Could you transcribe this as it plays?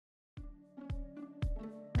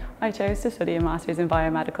I chose to study a Master's in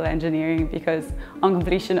Biomedical Engineering because on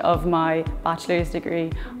completion of my bachelor's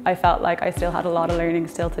degree, I felt like I still had a lot of learning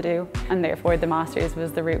still to do, and therefore the Master's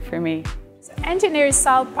was the route for me. Engineers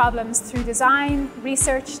solve problems through design,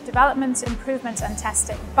 research, development, improvement and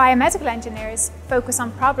testing. Biomedical engineers focus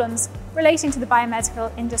on problems relating to the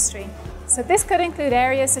biomedical industry. So this could include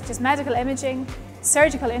areas such as medical imaging,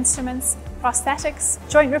 surgical instruments, prosthetics,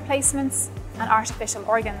 joint replacements and artificial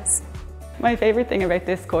organs. My favourite thing about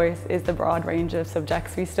this course is the broad range of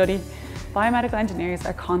subjects we study. Biomedical engineers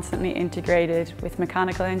are constantly integrated with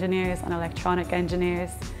mechanical engineers and electronic engineers.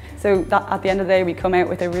 So that at the end of the day we come out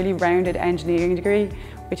with a really rounded engineering degree,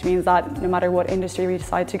 which means that no matter what industry we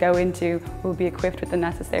decide to go into, we'll be equipped with the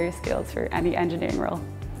necessary skills for any engineering role.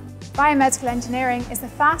 Biomedical engineering is the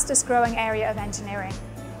fastest growing area of engineering.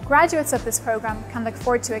 Graduates of this programme can look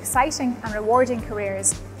forward to exciting and rewarding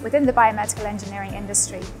careers within the biomedical engineering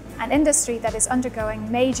industry, an industry that is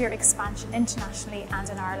undergoing major expansion internationally and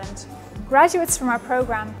in Ireland. Graduates from our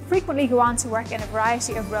programme frequently go on to work in a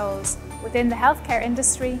variety of roles within the healthcare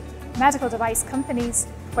industry, medical device companies,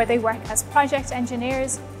 where they work as project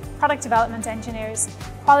engineers, product development engineers,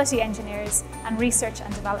 quality engineers and research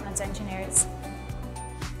and development engineers.